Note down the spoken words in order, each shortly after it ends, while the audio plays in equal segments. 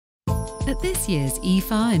At this year's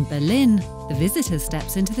IFA in Berlin, the visitor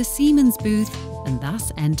steps into the Siemens booth and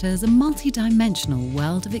thus enters a multidimensional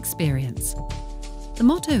world of experience. The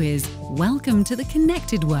motto is "Welcome to the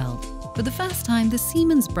connected world." For the first time, the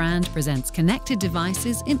Siemens brand presents connected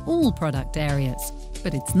devices in all product areas.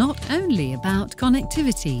 But it's not only about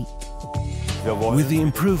connectivity. With the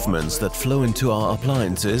improvements that flow into our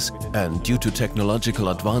appliances and due to technological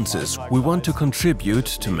advances, we want to contribute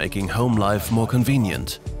to making home life more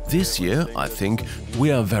convenient. This year, I think,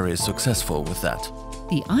 we are very successful with that.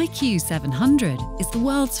 The IQ 700 is the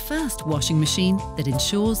world's first washing machine that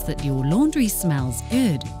ensures that your laundry smells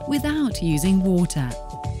good without using water.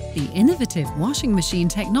 The innovative washing machine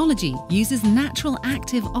technology uses natural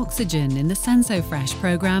active oxygen in the sensoFresh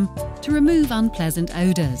program to remove unpleasant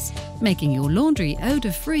odors, making your laundry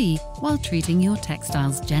odor-free while treating your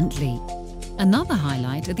textiles gently. Another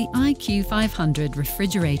highlight are the IQ 500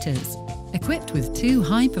 refrigerators. Equipped with 2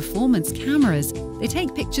 high-performance cameras, they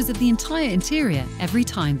take pictures of the entire interior every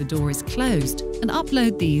time the door is closed and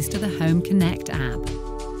upload these to the Home Connect app.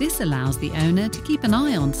 This allows the owner to keep an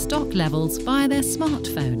eye on stock levels via their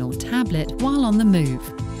smartphone or tablet while on the move.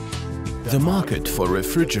 The market for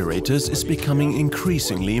refrigerators is becoming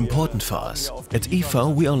increasingly important for us. At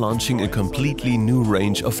IFA, we are launching a completely new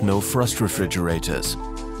range of no-frost refrigerators.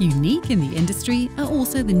 Unique in the industry are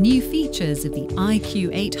also the new features of the IQ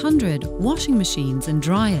 800 washing machines and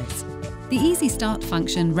dryers. The Easy Start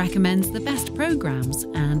function recommends the best programs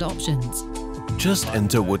and options. Just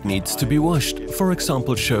enter what needs to be washed, for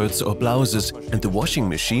example shirts or blouses, and the washing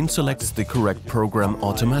machine selects the correct program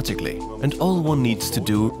automatically. And all one needs to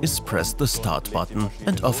do is press the Start button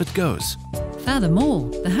and off it goes. Furthermore,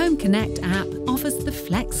 the Home Connect app offers the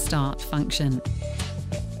Flex Start function.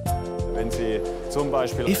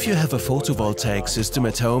 If you have a photovoltaic system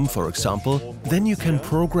at home, for example, then you can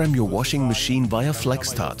program your washing machine via Flex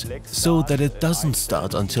Start, so that it doesn't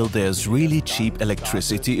start until there's really cheap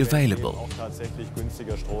electricity available.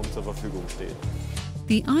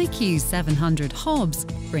 The IQ 700 hobs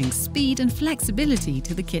brings speed and flexibility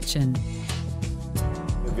to the kitchen.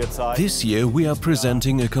 This year we are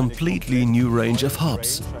presenting a completely new range of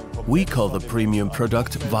hobs. We call the premium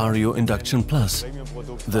product varioInduction Plus.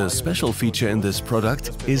 The special feature in this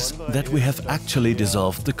product is that we have actually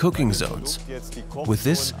dissolved the cooking zones. With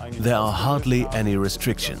this, there are hardly any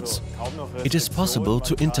restrictions. It is possible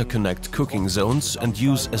to interconnect cooking zones and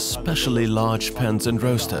use especially large pans and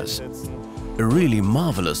roasters. A really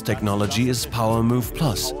marvelous technology is powerMove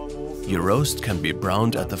Plus. Your roast can be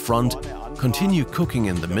browned at the front, continue cooking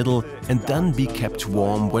in the middle, and then be kept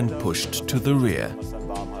warm when pushed to the rear.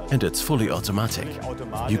 And it's fully automatic.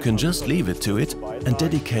 You can just leave it to it and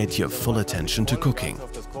dedicate your full attention to cooking.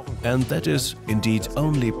 And that is indeed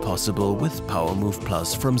only possible with powerMove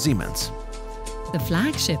Plus from Siemens. The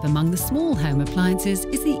flagship among the small home appliances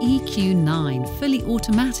is the EQ9 fully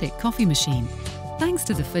automatic coffee machine. Thanks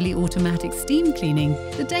to the fully automatic steam cleaning,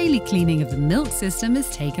 the daily cleaning of the milk system is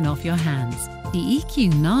taken off your hands. The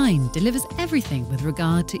EQ9 delivers everything with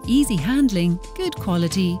regard to easy handling, good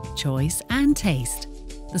quality, choice and taste.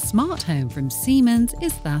 The smart home from Siemens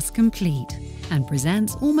is thus complete and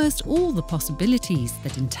presents almost all the possibilities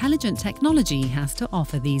that intelligent technology has to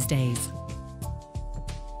offer these days.